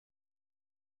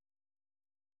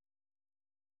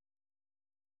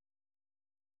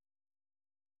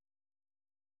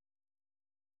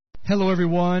Hello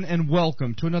everyone and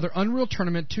welcome to another Unreal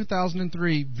Tournament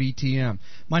 2003 VTM.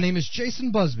 My name is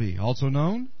Jason Busby, also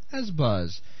known as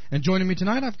Buzz. And joining me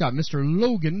tonight I've got Mr.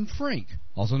 Logan Frank,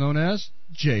 also known as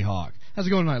Jayhawk. How's it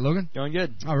going tonight, Logan? Going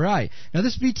good. Alright. Now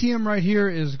this VTM right here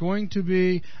is going to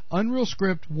be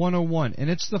UnrealScript 101. And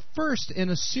it's the first in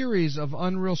a series of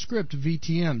UnrealScript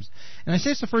VTMs. And I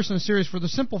say it's the first in a series for the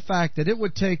simple fact that it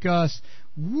would take us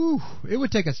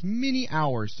many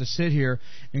hours to sit here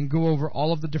and go over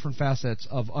all of the different facets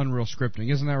of Unreal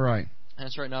scripting. Isn't that right?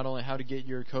 That's right. Not only how to get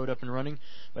your code up and running,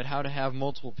 but how to have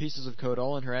multiple pieces of code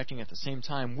all interacting at the same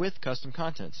time with custom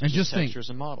content, such as textures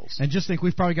and models. And just think,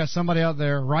 we've probably got somebody out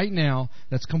there right now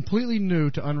that's completely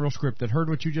new to UnrealScript that heard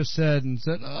what you just said and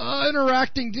said,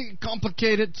 interacting,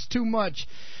 complicated, it's too much.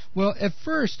 Well, at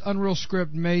first,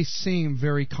 UnrealScript may seem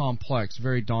very complex,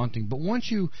 very daunting, but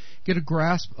once you get a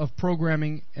grasp of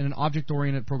programming in an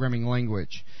object-oriented programming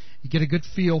language, you get a good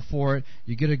feel for it,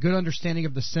 you get a good understanding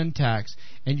of the syntax,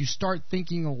 and you start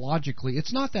thinking logically.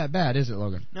 It's not that bad, is it,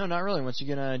 Logan? No, not really, once you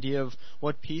get an idea of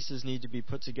what pieces need to be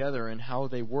put together and how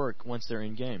they work once they're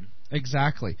in game.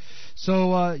 Exactly.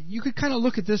 So you could kind of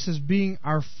look at this as being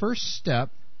our first step,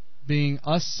 being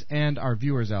us and our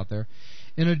viewers out there,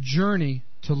 in a journey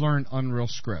to learn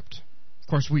UnrealScript. Of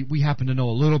course, we happen to know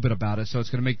a little bit about it, so it's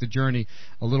going to make the journey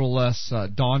a little less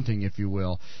daunting, if you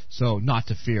will, so not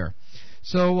to fear.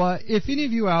 So if any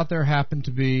of you out there happen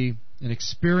to be an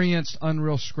experienced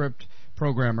UnrealScript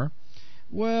programmer,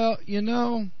 well, you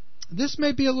know, this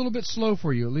may be a little bit slow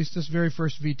for you, at least this very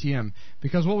first VTM,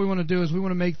 because what we want to do is we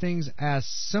want to make things as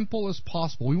simple as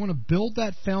possible. We want to build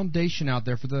that foundation out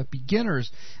there for the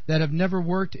beginners that have never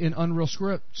worked in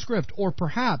UnrealScript, or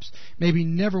perhaps maybe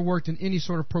never worked in any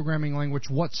sort of programming language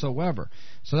whatsoever.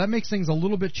 So that makes things a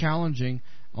little bit challenging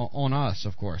on us,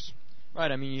 of course. Right,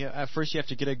 I mean, at first you have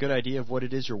to get a good idea of what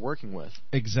it is you're working with.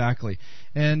 Exactly.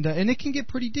 And it can get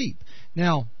pretty deep.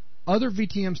 Now, other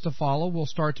VTMs to follow will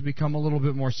start to become a little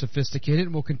bit more sophisticated,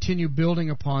 and we'll continue building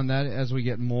upon that as we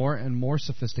get more and more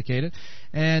sophisticated.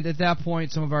 And at that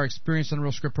point, some of our experienced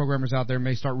UnrealScript programmers out there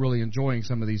may start really enjoying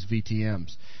some of these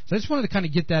VTMs. So I just wanted to kind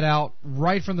of get that out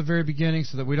right from the very beginning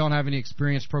so that we don't have any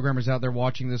experienced programmers out there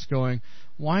watching this going,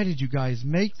 why did you guys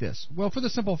make this? Well, for the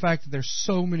simple fact that there's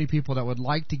so many people that would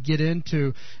like to get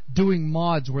into doing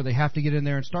mods where they have to get in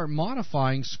there and start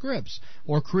modifying scripts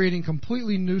or creating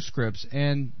completely new scripts,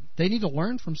 and they need to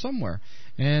learn from somewhere.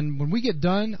 And when we get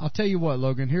done, I'll tell you what,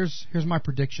 Logan, here's my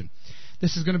prediction.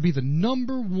 This is going to be the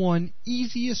 #1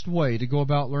 easiest way to go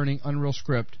about learning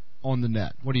UnrealScript on the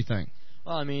net. What do you think?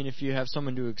 Well, I mean, if you have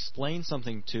someone to explain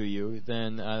something to you,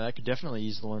 then that could definitely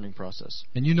ease the learning process.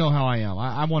 And you know how I am.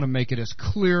 I want to make it as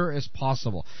clear as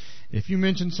possible. If you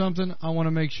mention something, I want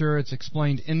to make sure it's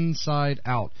explained inside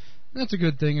out. That's a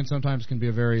good thing, and sometimes can be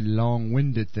a very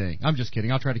long-winded thing. I'm just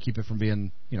kidding. I'll try to keep it from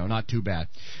being, not too bad.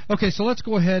 Okay, so let's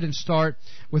go ahead and start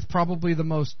with probably the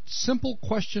most simple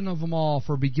question of them all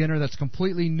for a beginner that's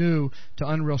completely new to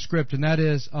UnrealScript, and that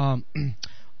is,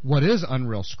 what is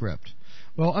UnrealScript?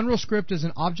 Well, UnrealScript is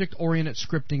an object-oriented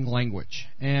scripting language,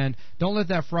 and don't let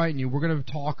that frighten you. We're going to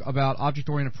talk about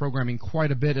object-oriented programming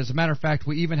quite a bit. As a matter of fact,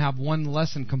 we even have one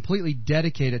lesson completely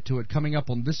dedicated to it coming up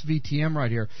on this VTM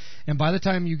right here, and by the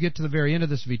time you get to the very end of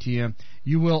this VTM,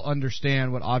 you will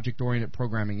understand what object-oriented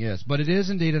programming is. But it is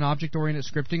indeed an object-oriented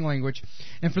scripting language,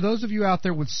 and for those of you out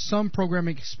there with some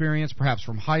programming experience, perhaps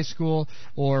from high school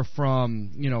or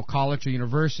from college or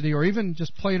university, or even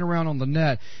just playing around on the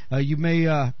net,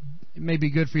 it may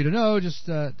be good for you to know, just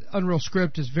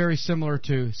UnrealScript is very similar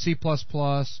to C++,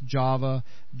 Java,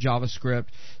 JavaScript.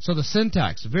 So the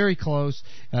syntax, very close.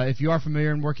 If you are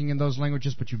familiar in working in those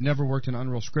languages, but you've never worked in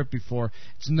UnrealScript before,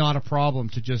 it's not a problem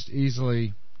to just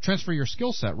easily transfer your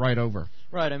skill set right over.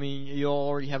 Right, I mean, you'll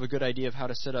already have a good idea of how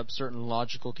to set up certain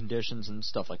logical conditions and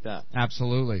stuff like that.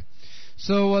 Absolutely.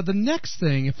 So the next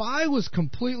thing, if I was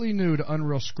completely new to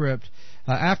UnrealScript,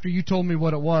 after you told me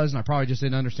what it was, and I probably just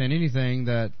didn't understand anything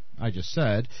that I just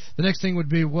said, the next thing would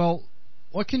be, well,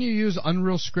 what can you use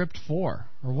UnrealScript for?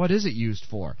 Or what is it used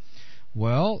for?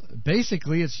 Well,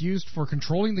 basically it's used for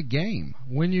controlling the game.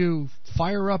 When you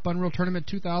fire up Unreal Tournament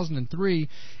 2003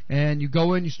 and you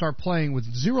go in, you start playing with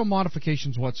zero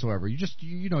modifications whatsoever. You just,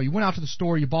 you went out to the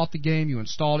store, you bought the game, you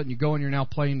installed it, and you go and you're now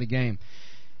playing the game.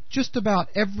 Just about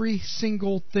every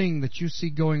single thing that you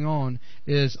see going on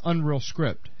is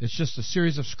UnrealScript. It's just a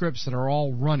series of scripts that are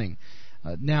all running.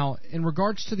 Now, in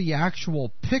regards to the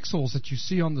actual pixels that you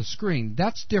see on the screen,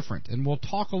 that's different, and we'll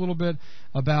talk a little bit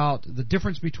about the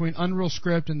difference between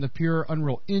UnrealScript and the pure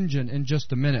Unreal Engine in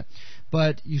just a minute.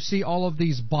 But you see all of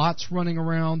these bots running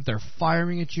around, they're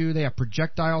firing at you, they have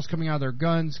projectiles coming out of their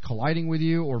guns, colliding with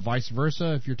you, or vice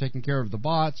versa if you're taking care of the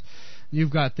bots.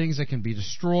 You've got things that can be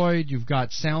destroyed. You've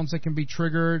got sounds that can be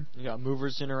triggered. You got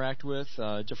movers to interact with,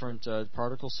 different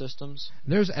particle systems.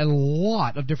 There's a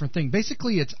lot of different things.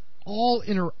 Basically, it's all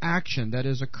interaction that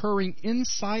is occurring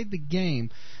inside the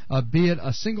game, be it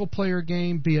a single-player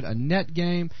game, be it a net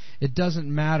game. It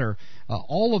doesn't matter.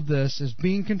 All of this is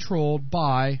being controlled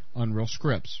by Unreal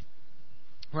Scripts.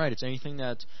 Right, it's anything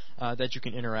that you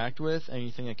can interact with,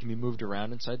 anything that can be moved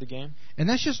around inside the game. And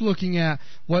that's just looking at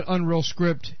what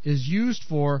UnrealScript is used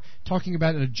for, talking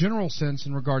about it in a general sense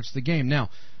in regards to the game. Now,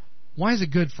 why is it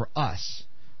good for us?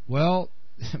 Well,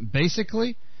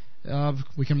 basically,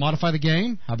 we can modify the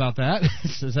game. How about that?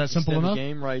 Is that simple enough? The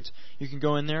game, right? You can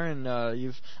go in there and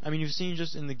you've seen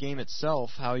just in the game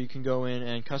itself how you can go in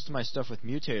and customize stuff with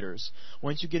mutators.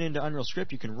 Once you get into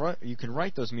UnrealScript, you can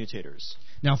write those mutators.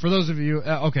 Now, for those of you,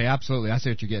 okay, absolutely, I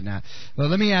see what you're getting at. But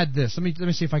let me add this. Let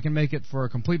me see if I can make it for a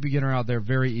complete beginner out there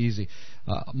very easy.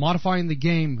 Modifying the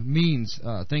game means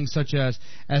things such as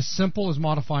simple as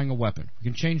modifying a weapon. We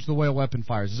can change the way a weapon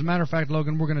fires. As a matter of fact,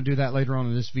 Logan, we're going to do that later on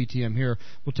in this VTM here.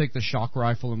 We'll take the shock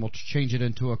rifle and we'll change it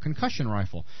into a concussion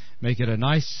rifle. Make it a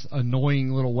nice,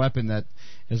 annoying little weapon that,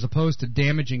 as opposed to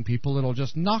damaging people, it'll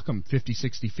just knock them 50,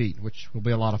 60 feet, which will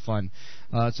be a lot of fun.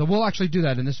 So we'll actually do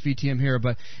that in this VTM here.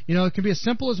 But, it can be as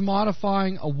simple as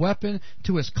modifying a weapon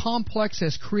to as complex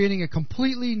as creating a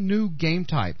completely new game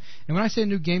type. And when I say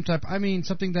new game type, I mean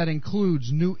something that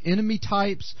includes new enemy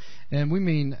types, and we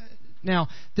mean... Now,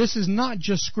 this is not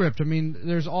just script. I mean,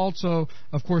 there's also,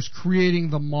 of course,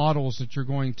 creating the models that you're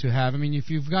going to have. I mean,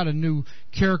 if you've got a new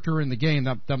character in the game,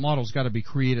 that model's got to be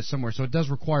created somewhere. So it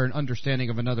does require an understanding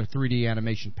of another 3D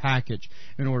animation package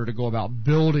in order to go about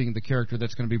building the character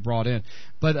that's going to be brought in.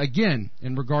 But again,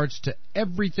 in regards to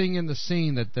everything in the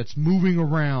scene that's moving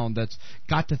around, that's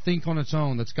got to think on its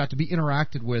own, that's got to be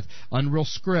interacted with,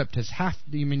 UnrealScript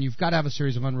you've got to have a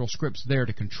series of Unreal Scripts there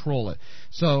to control it.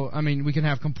 So, I mean, we can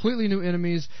have completely new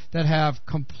enemies that have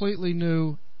completely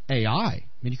new AI.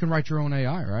 I mean, you can write your own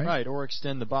AI, right? Right, or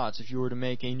extend the bots. If you were to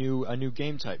make a new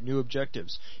game type, new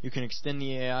objectives, you can extend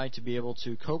the AI to be able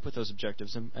to cope with those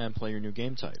objectives and play your new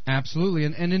game type. Absolutely,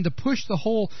 and then to push the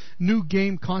whole new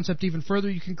game concept even further,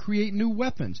 you can create new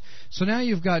weapons. So now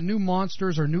you've got new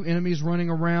monsters or new enemies running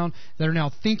around that are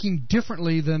now thinking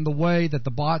differently than the way that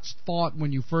the bots thought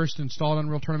when you first installed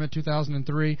Unreal Tournament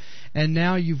 2003, and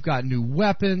now you've got new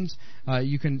weapons.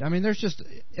 You can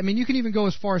even go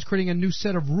as far as creating a new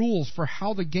set of rules for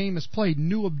how the game is played,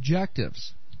 new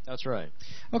objectives. That's right.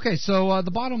 Okay, so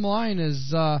the bottom line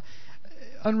is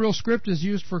UnrealScript is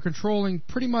used for controlling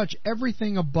pretty much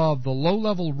everything above the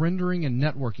low-level rendering and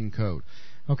networking code.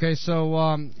 Okay, so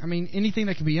anything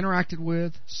that can be interacted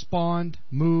with, spawned,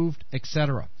 moved,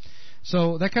 etc.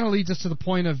 So that kind of leads us to the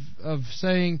point of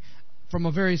saying, from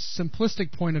a very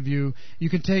simplistic point of view, you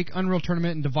can take Unreal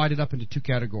Tournament and divide it up into two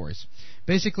categories.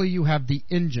 Basically, you have the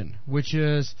engine, which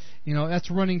is, that's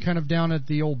running kind of down at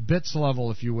the old bits level,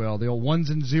 if you will, the old ones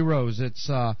and zeros. It's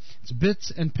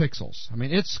bits and pixels. I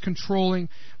mean, it's controlling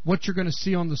what you're going to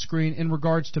see on the screen in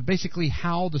regards to basically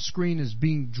how the screen is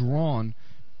being drawn.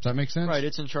 Does that make sense? Right,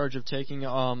 it's in charge of taking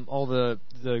all the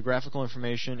graphical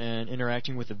information and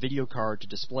interacting with the video card to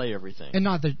display everything. And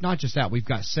not just that, we've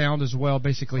got sound as well,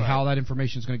 basically how that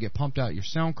information is going to get pumped out your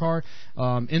sound card,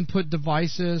 input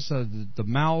devices, the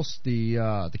mouse,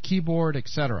 the keyboard,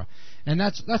 etc. And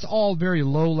that's all very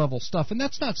low-level stuff. And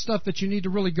that's not stuff that you need to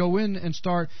really go in and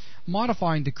start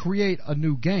modifying to create a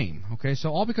new game. Okay, so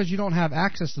all because you don't have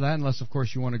access to that, unless, of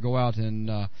course, you want to go out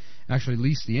and actually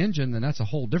lease the engine, then that's a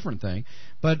whole different thing.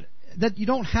 But that you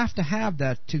don't have to have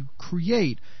that to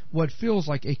create what feels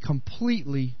like a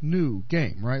completely new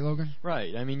game, right, Logan?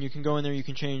 Right. I mean, you can go in there, you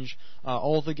can change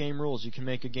all the game rules. You can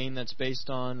make a game that's based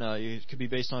on, it could be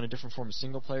based on a different form of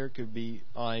single player, it could be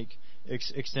like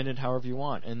extended however you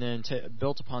want. And then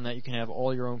built upon that, you can have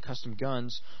all your own custom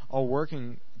guns all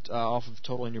working off of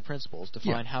totally new principles.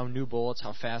 Define how new bullets,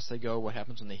 how fast they go, what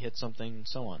happens when they hit something, and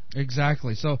so on.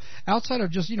 Exactly. So outside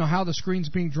of just how the screen's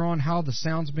being drawn, how the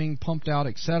sound's being pumped out,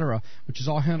 etc., which is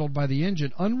all handled by the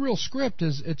engine, UnrealScript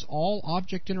it's all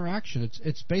object interaction.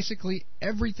 It's basically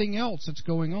everything else that's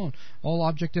going on. All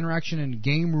object interaction and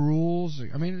game rules.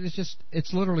 I mean,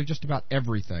 it's literally just about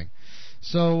everything.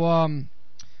 So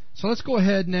let's go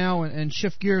ahead now and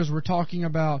shift gears. We're talking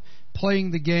about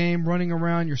playing the game, running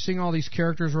around. You're seeing all these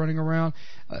characters running around.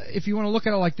 If you want to look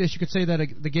at it like this, you could say that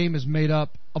the game is made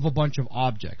up of a bunch of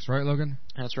objects, right, Logan?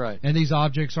 That's right. And these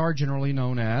objects are generally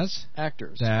known as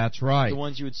actors. That's right. The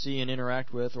ones you would see and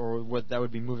interact with, or what that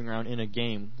would be moving around in a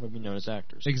game, would be known as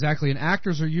actors. Exactly, and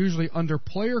actors are usually under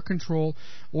player control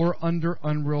or under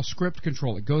UnrealScript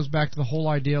control. It goes back to the whole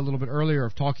idea a little bit earlier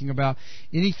of talking about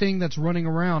anything that's running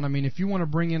around. I mean, if you want to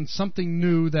bring in something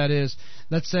new that is,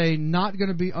 let's say, not going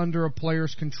to be under a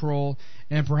player's control,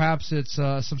 and perhaps it's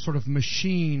some sort of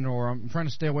machine, or I'm trying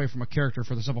to stay away from a character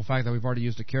for the simple fact that we've already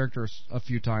used a character a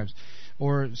few times,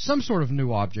 or some sort of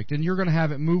new object, and you're going to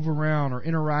have it move around or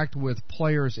interact with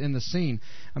players in the scene.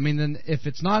 I mean, then if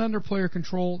it's not under player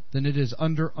control, then it is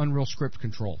under UnrealScript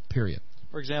control, period.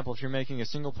 For example, if you're making a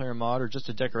single-player mod or just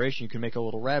a decoration, you can make a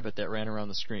little rabbit that ran around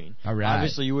the screen. All right.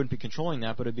 Obviously, you wouldn't be controlling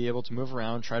that, but it'd be able to move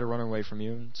around, try to run away from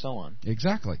you, and so on.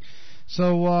 Exactly.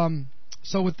 So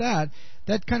with that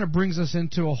kind of brings us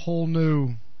into a whole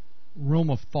new realm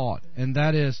of thought, and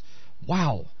that is,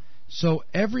 wow, so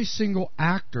every single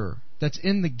actor that's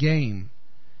in the game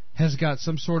has got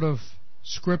some sort of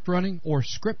script running or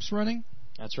scripts running?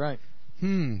 That's right.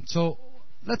 So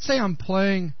let's say I'm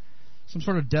playing some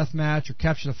sort of deathmatch or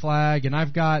capture the flag, and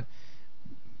I've got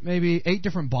maybe 8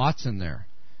 different bots in there.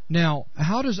 Now,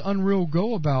 how does Unreal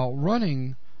go about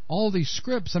running all these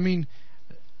scripts? I mean,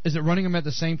 is it running them at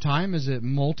the same time? Is it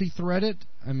multi-threaded?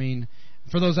 I mean,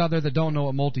 for those out there that don't know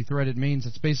what multi-threaded means,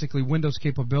 it's basically Windows'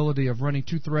 capability of running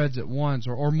 2 threads at once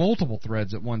or multiple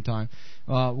threads at one time,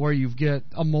 where you get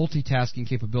a multitasking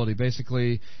capability.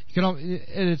 Basically, you can,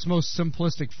 in its most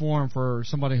simplistic form for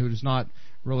somebody who's not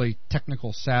really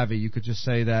technical savvy, you could just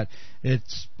say that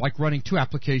it's like running 2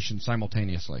 applications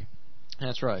simultaneously.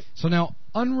 That's right. So now,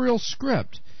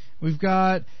 UnrealScript. We've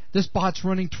got this bot's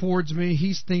running towards me.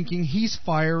 He's thinking. He's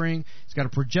firing. He's got a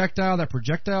projectile. That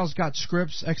projectile's got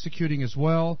scripts executing as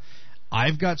well.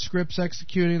 I've got scripts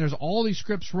executing. There's all these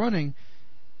scripts running.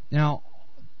 Now,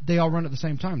 they all run at the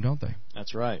same time, don't they?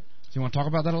 That's right. So you want to talk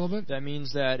about that a little bit? That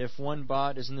means that if one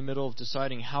bot is in the middle of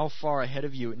deciding how far ahead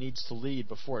of you it needs to lead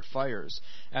before it fires,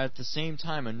 at the same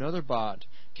time another bot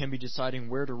can be deciding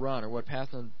where to run or what path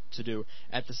to do.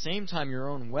 At the same time your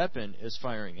own weapon is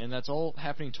firing, and that's all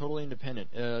happening totally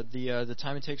independent. The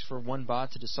time it takes for one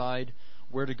bot to decide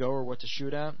where to go or what to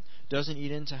shoot at doesn't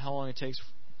eat into how long it takes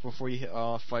before you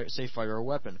fire a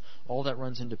weapon. All that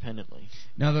runs independently.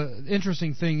 Now, the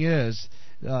interesting thing is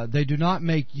they do not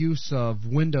make use of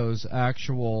Windows'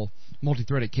 actual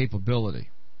multi-threaded capability,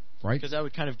 right? Because that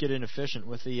would kind of get inefficient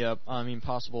with the,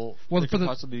 possible... Well, there could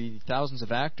possibly be thousands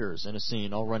of actors in a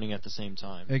scene all running at the same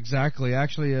time. Exactly.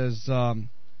 Actually, as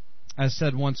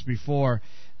said once before,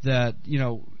 that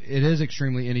it is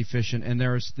extremely inefficient, and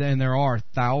there are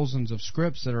thousands of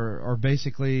scripts that are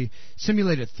basically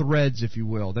simulated threads, if you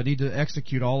will, that need to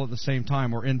execute all at the same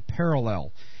time or in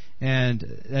parallel. And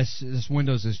this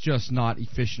Windows is just not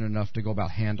efficient enough to go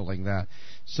about handling that.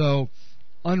 So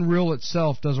Unreal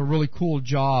itself does a really cool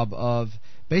job of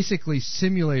basically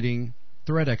simulating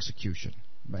thread execution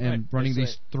and running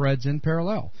these threads in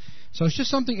parallel. So it's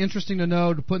just something interesting to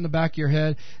know, to put in the back of your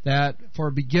head, that for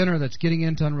a beginner that's getting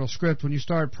into UnrealScript, when you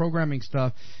start programming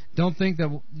stuff, don't think that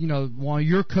while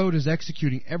your code is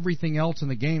executing, everything else in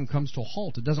the game comes to a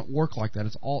halt. It doesn't work like that.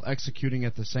 It's all executing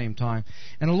at the same time.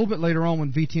 And a little bit later on,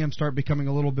 when VTM start becoming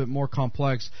a little bit more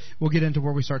complex, we'll get into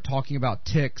where we start talking about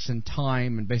ticks and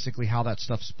time and basically how that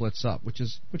stuff splits up, which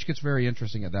gets very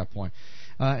interesting at that point.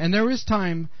 And there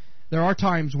are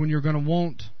times when you're going to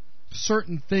want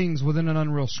certain things within an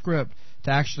Unreal script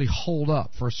to actually hold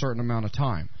up for a certain amount of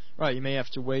time. Right, you may have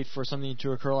to wait for something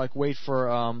to occur, like wait for...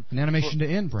 an animation to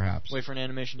end, perhaps. Wait for an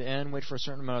animation to end, wait for a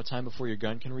certain amount of time before your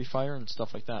gun can refire, and stuff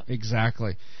like that.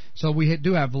 Exactly. So we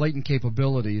do have latent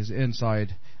capabilities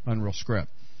inside UnrealScript.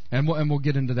 And we'll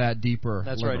get into that deeper.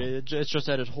 That's later. Right. It's just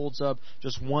that it holds up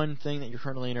just one thing that you're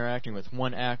currently interacting with,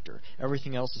 one actor.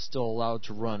 Everything else is still allowed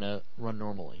to run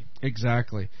normally.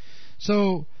 Exactly.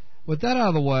 So, with that out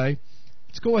of the way,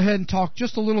 let's go ahead and talk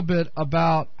just a little bit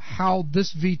about how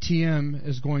this VTM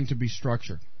is going to be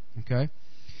structured. Okay?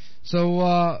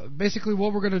 So, basically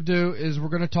what we're going to do is we're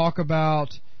going to talk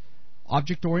about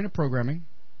object-oriented programming.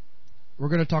 We're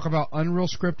going to talk about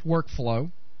UnrealScript workflow.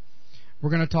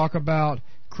 We're going to talk about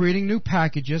creating new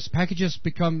packages. Packages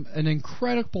become an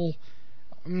incredible...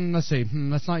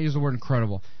 let's not use the word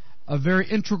incredible. a very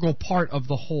integral part of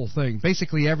the whole thing.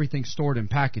 Basically, everything's stored in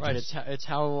packages. Right. It's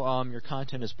how your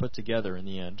content is put together in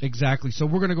the end. Exactly. So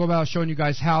we're going to go about showing you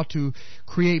guys how to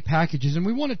create packages, and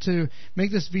we wanted to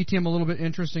make this VTM a little bit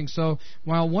interesting. So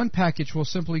while one package will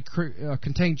simply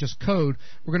contain just code,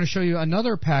 we're going to show you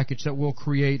another package that we'll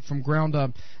create from ground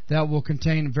up that will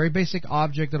contain a very basic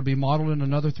object that will be modeled in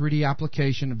another 3D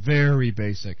application, very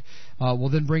basic. We'll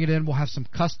then bring it in. We'll have some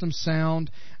custom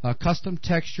sound, custom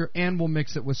texture, and we'll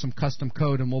mix it with some custom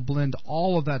code, and we'll blend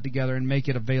all of that together and make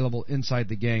it available inside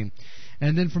the game.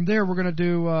 And then from there, we're going to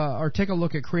do or take a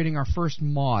look at creating our first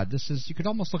mod. This is, you could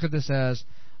almost look at this as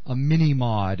a mini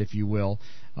mod, if you will.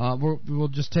 We'll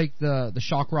just take the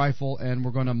shock rifle and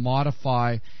we're going to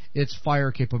modify its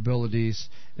fire capabilities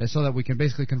so that we can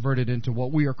basically convert it into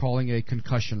what we are calling a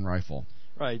concussion rifle.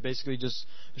 Right, basically just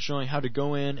showing how to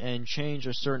go in and change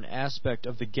a certain aspect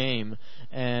of the game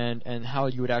and how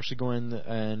you would actually go in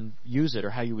and use it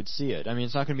or how you would see it. I mean,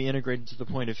 it's not going to be integrated to the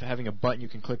point of having a button you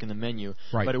can click in the menu,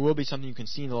 right, but it will be something you can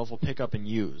see in the level, pick up, and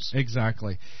use.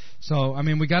 Exactly. So, I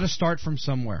mean, we got to start from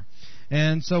somewhere.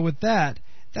 And so with that,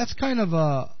 that's kind of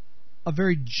a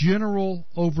very general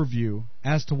overview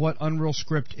as to what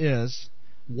UnrealScript is,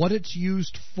 what it's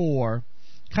used for,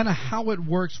 kind of how it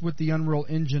works with the Unreal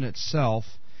Engine itself,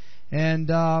 and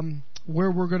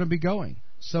where we're going to be going.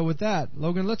 So with that,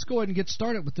 Logan, let's go ahead and get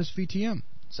started with this VTM.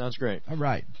 Sounds great. All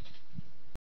right.